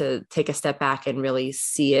difficult to take a step back and really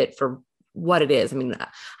see it for what it is. I mean,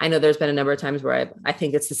 I know there's been a number of times where I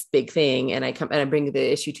think it's this big thing, and I come and I bring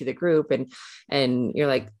the issue to the group, and you're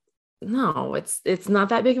like, no, it's not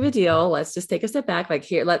that big of a deal. Let's just take a step back. Like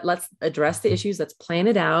here, let's address the issues. Let's plan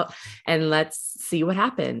it out and let's see what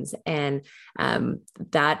happens. And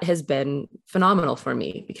that has been phenomenal for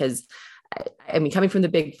me, because I mean, coming from the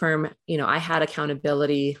big firm, I had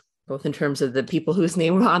accountability both in terms of the people whose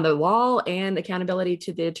name were on the wall and accountability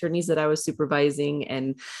to the attorneys that I was supervising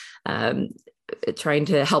and trying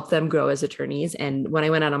to help them grow as attorneys. And when I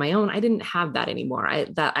went out on my own, I didn't have that anymore.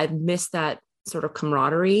 I missed that sort of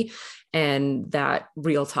camaraderie and that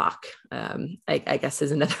real talk, I guess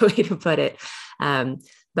is another way to put it.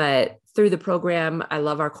 But through the program, I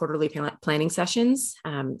love our quarterly planning sessions.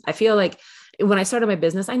 I feel like when I started my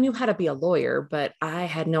business, I knew how to be a lawyer, but I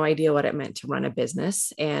had no idea what it meant to run a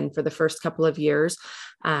business. And for the first couple of years,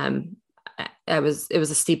 it was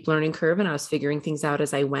a steep learning curve, and I was figuring things out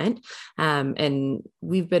as I went. And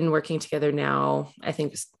we've been working together now. I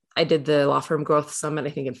think I did the Law Firm Growth Summit, I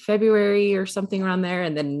think in February or something around there,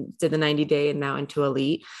 and then did the 90-day and now into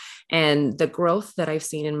Elite. And the growth that I've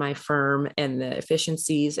seen in my firm and the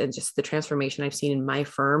efficiencies and just the transformation I've seen in my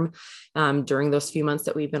firm during those few months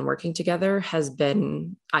that we've been working together has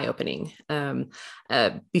been eye-opening.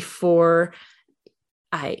 Before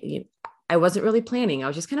I wasn't really planning. I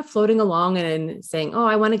was just kind of floating along and saying, oh,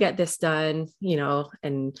 I want to get this done,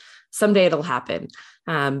 and someday it'll happen.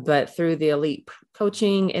 But through the Elite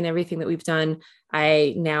coaching and everything that we've done,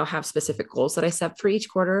 I now have specific goals that I set for each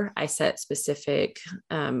quarter. I set specific,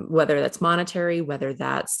 whether that's monetary, whether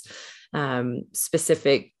that's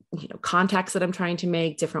specific, contacts that I'm trying to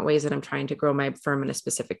make, different ways that I'm trying to grow my firm in a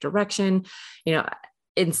specific direction.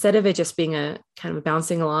 Instead of it just being a kind of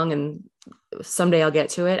bouncing along and someday I'll get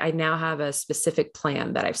to it, I now have a specific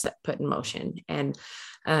plan that I've put in motion. And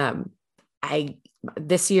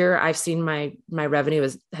this year I've seen my revenue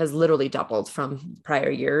has literally doubled from prior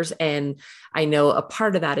years. And I know a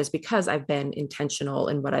part of that is because I've been intentional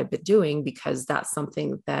in what I've been doing, because that's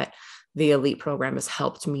something that the Elite program has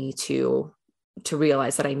helped me to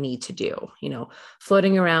realize that I need to do.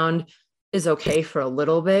 Floating around is okay for a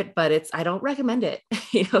little bit, but I don't recommend it.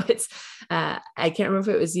 I can't remember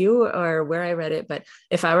if it was you or where I read it, but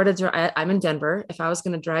if I were to drive, I'm in Denver. If I was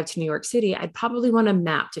going to drive to New York City, I'd probably want a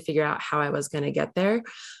map to figure out how I was going to get there,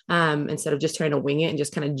 instead of just trying to wing it and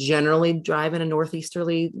just kind of generally drive in a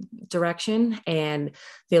northeasterly direction. And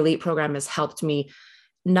the Elite program has helped me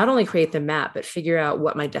not only create the map, but figure out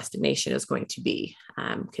what my destination is going to be.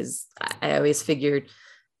 Because I always figured,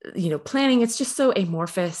 planning, it's just so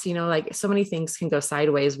amorphous, like so many things can go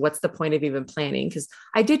sideways. What's the point of even planning? Because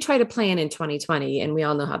I did try to plan in 2020 and we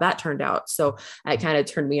all know how that turned out. So it kind of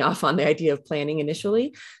turned me off on the idea of planning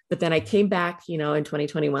initially, but then I came back, in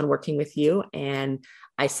 2021 working with you, and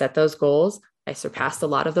I set those goals. I surpassed a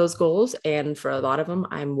lot of those goals. And for a lot of them,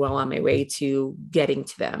 I'm well on my way to getting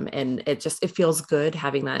to them. And it feels good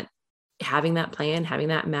having that plan, having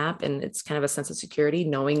that map. And it's kind of a sense of security,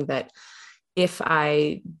 knowing that if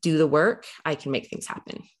I do the work, I can make things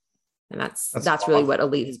happen. And that's really what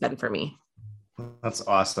Elite has been for me. That's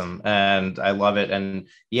awesome. And I love it. And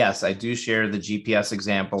yes, I do share the GPS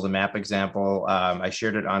example, the map example. I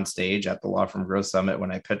shared it on stage at the Law Firm Growth Summit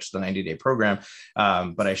when I pitched the 90-day program.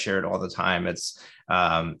 But I share it all the time. It's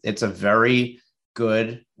a very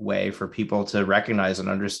good way for people to recognize and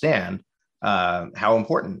understand how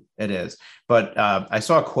important it is. But I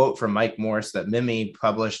saw a quote from Mike Morse that Mimi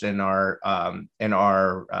published in our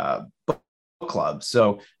book club.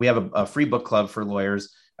 So we have a free book club for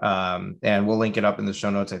lawyers. And we'll link it up in the show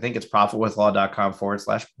notes. I think it's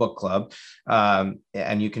profitwithlaw.com/book club.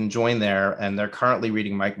 And you can join there. And they're currently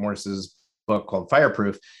reading Mike Morse's book called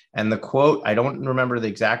Fireproof. And the quote, I don't remember the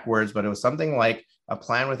exact words, but it was something like, a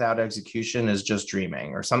plan without execution is just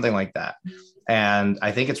dreaming, or something like that. And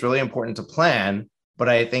I think it's really important to plan, but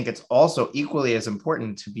I think it's also equally as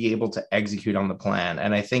important to be able to execute on the plan.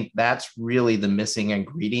 And I think that's really the missing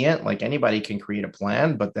ingredient. Like, anybody can create a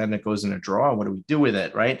plan, but then it goes in a drawer. What do we do with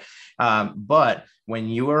it? Right. But when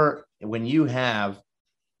you have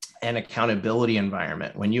an accountability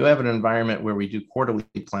environment, when you have an environment where we do quarterly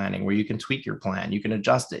planning, where you can tweak your plan, you can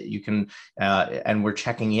adjust it, you can, and we're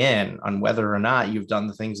checking in on whether or not you've done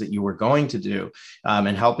the things that you were going to do,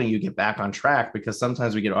 and helping you get back on track, because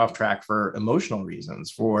sometimes we get off track for emotional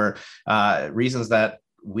reasons, for reasons that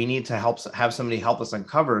we need to have somebody help us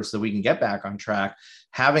uncover so we can get back on track.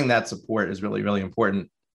 Having that support is really, really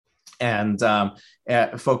important. And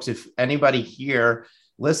folks, if anybody here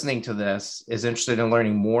listening to this is interested in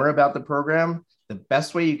learning more about the program, the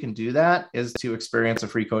best way you can do that is to experience a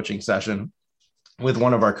free coaching session with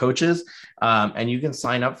one of our coaches. And you can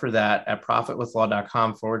sign up for that at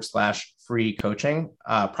profitwithlaw.com/free coaching,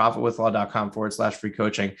 profitwithlaw.com/free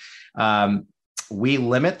coaching. We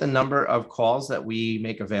limit the number of calls that we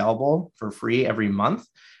make available for free every month.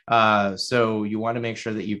 So you want to make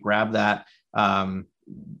sure that you grab that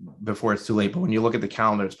before it's too late. But when you look at the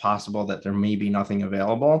calendar, it's possible that there may be nothing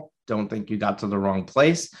available. Don't think you got to the wrong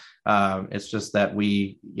place. It's just that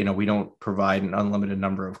we don't provide an unlimited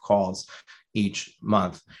number of calls each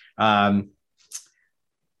month.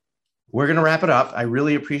 We're going to wrap it up. I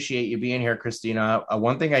really appreciate you being here, Christina.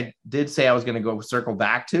 One thing I did say I was going to go circle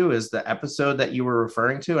back to is the episode that you were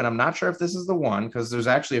referring to. And I'm not sure if this is the one, because there's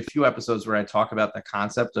actually a few episodes where I talk about the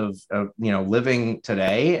concept of living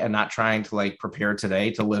today and not trying to prepare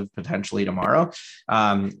today to live potentially tomorrow.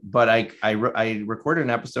 But I recorded an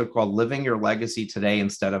episode called Living Your Legacy Today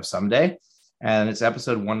Instead of Someday. And it's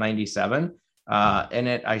episode 197. In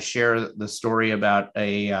it, I share the story about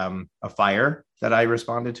a fire that I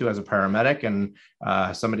responded to as a paramedic, and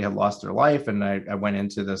somebody had lost their life. And I went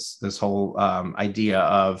into this whole idea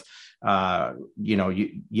of, you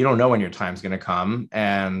don't know when your time's going to come,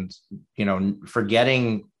 and,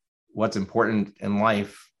 forgetting what's important in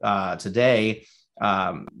life today,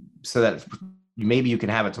 so that maybe you can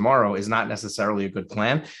have it tomorrow is not necessarily a good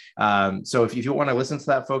plan. So if you want to listen to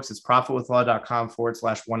that, folks, it's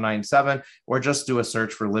profitwithlaw.com/197, or just do a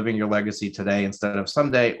search for Living Your Legacy Today Instead of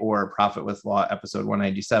Someday, or Profit with Law episode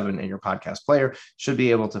 197 in your podcast player. Should be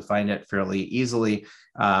able to find it fairly easily.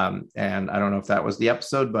 And I don't know if that was the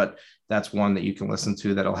episode, but that's one that you can listen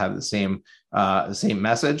to that'll have the same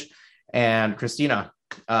message. And Christina,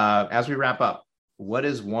 as we wrap up, what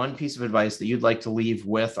is one piece of advice that you'd like to leave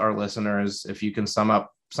with our listeners? If you can sum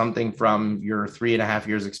up something from your 3.5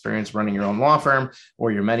 years experience running your own law firm,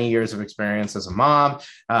 or your many years of experience as a mom,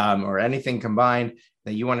 or anything combined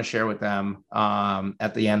that you want to share with them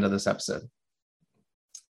at the end of this episode.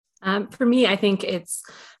 For me, I think it's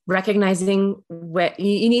recognizing what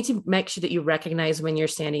you need to make sure that you recognize when you're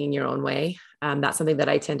standing in your own way. That's something that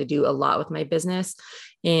I tend to do a lot with my business.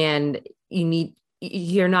 And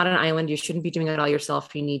you're not an island. You shouldn't be doing it all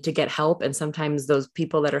yourself. You need to get help. And sometimes those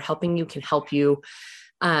people that are helping you can help you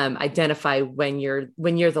identify when you're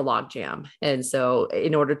the logjam. And so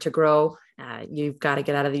in order to grow, you've got to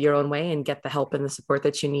get out of your own way and get the help and the support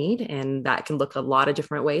that you need. And that can look a lot of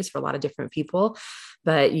different ways for a lot of different people,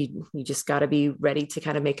 but you just got to be ready to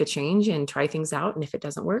kind of make a change and try things out. And if it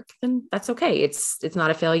doesn't work, then that's okay. It's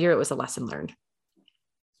not a failure. It was a lesson learned.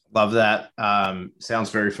 Love that. Sounds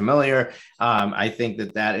very familiar. I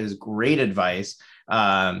think that is great advice.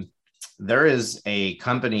 There is a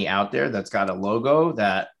company out there that's got a logo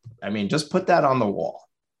that, just put that on the wall,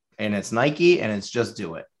 and it's Nike, and it's just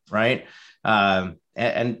do it. Right.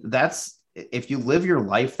 And that's, if you live your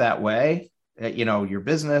life that way, your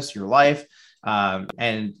business, your life,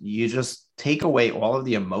 and you just take away all of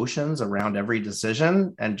the emotions around every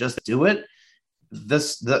decision and just do it,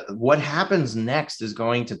 what happens next is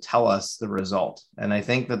going to tell us the result. And I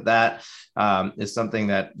think that is something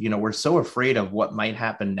that, we're so afraid of what might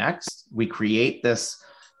happen next. We create this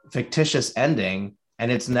fictitious ending,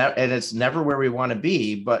 and it's never where we want to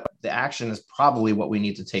be, but the action is probably what we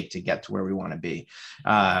need to take to get to where we want to be.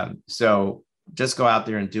 So just go out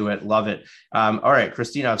there and do it. Love it. All right,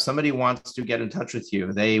 Christina, if somebody wants to get in touch with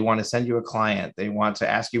you, they want to send you a client, they want to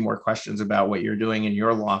ask you more questions about what you're doing in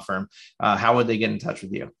your law firm, how would they get in touch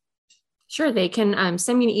with you? Sure. They can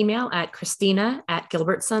send me an email at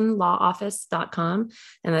Christina@GilbertsonLawOffice.com.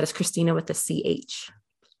 And that is Christina with the CH.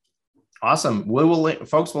 Awesome.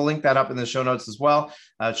 Folks will link that up in the show notes as well.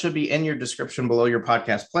 It should be in your description below your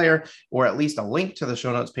podcast player, or at least a link to the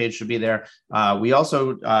show notes page should be there. We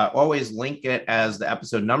also always link it as the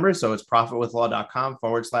episode number. So it's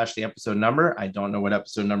profitwithlaw.com/the episode number. I don't know what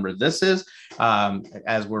episode number this is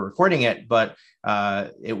as we're recording it, but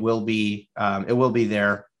it will be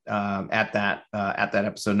there at that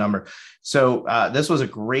episode number. So this was a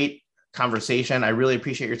great conversation. I really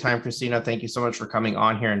appreciate your time, Christina. Thank you so much for coming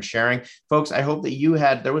on here and sharing. Folks, I hope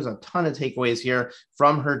that there was a ton of takeaways here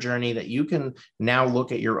from her journey that you can now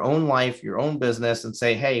look at your own life, your own business, and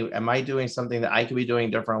say, hey, am I doing something that I could be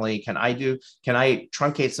doing differently? Can I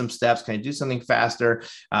truncate some steps? Can I do something faster?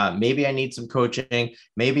 Maybe I need some coaching.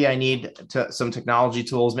 Maybe I need some technology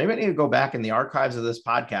tools. Maybe I need to go back in the archives of this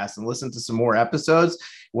podcast and listen to some more episodes.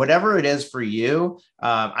 Whatever it is for you,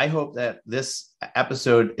 I hope that this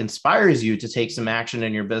episode inspires you to take some action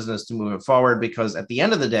in your business to move it forward, because at the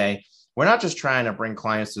end of the day, we're not just trying to bring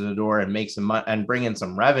clients to the door and make some money and bring in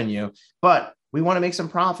some revenue, but we want to make some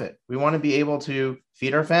profit. We want to be able to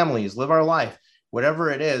feed our families, live our life, whatever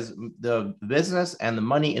it is. The business and the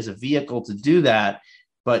money is a vehicle to do that,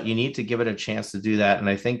 but you need to give it a chance to do that. And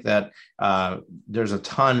I think that there's a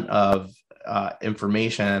ton of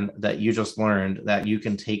information that you just learned that you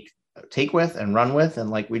can take with and run with. And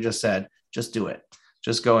like we just said, just do it.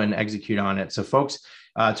 Just go and execute on it. So folks,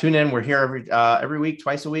 tune in. We're here every week,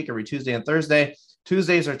 twice a week, every Tuesday and Thursday.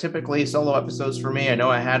 Tuesdays are typically solo episodes for me. I know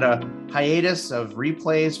I had a hiatus of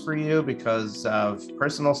replays for you because of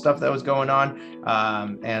personal stuff that was going on.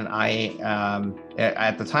 And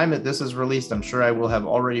at the time that this is released, I'm sure I will have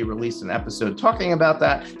already released an episode talking about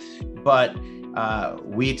that. But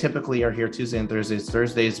we typically are here Tuesday and Thursdays,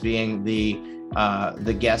 Thursdays being the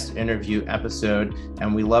guest interview episode,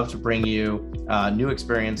 and we love to bring you new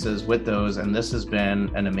experiences with those, and this has been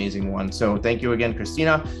an amazing one. So thank you again,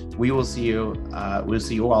 Christina. We'll see you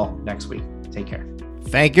all next week. Take care.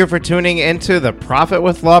 Thank you for tuning into the Profit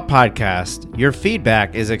with Law podcast. Your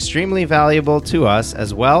feedback is extremely valuable to us,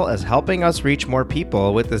 as well as helping us reach more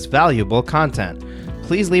people with this valuable content.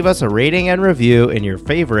 Please leave us a rating and review in your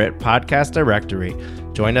favorite podcast directory.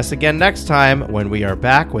 Join us again next time when we are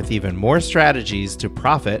back with even more strategies to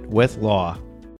profit with law.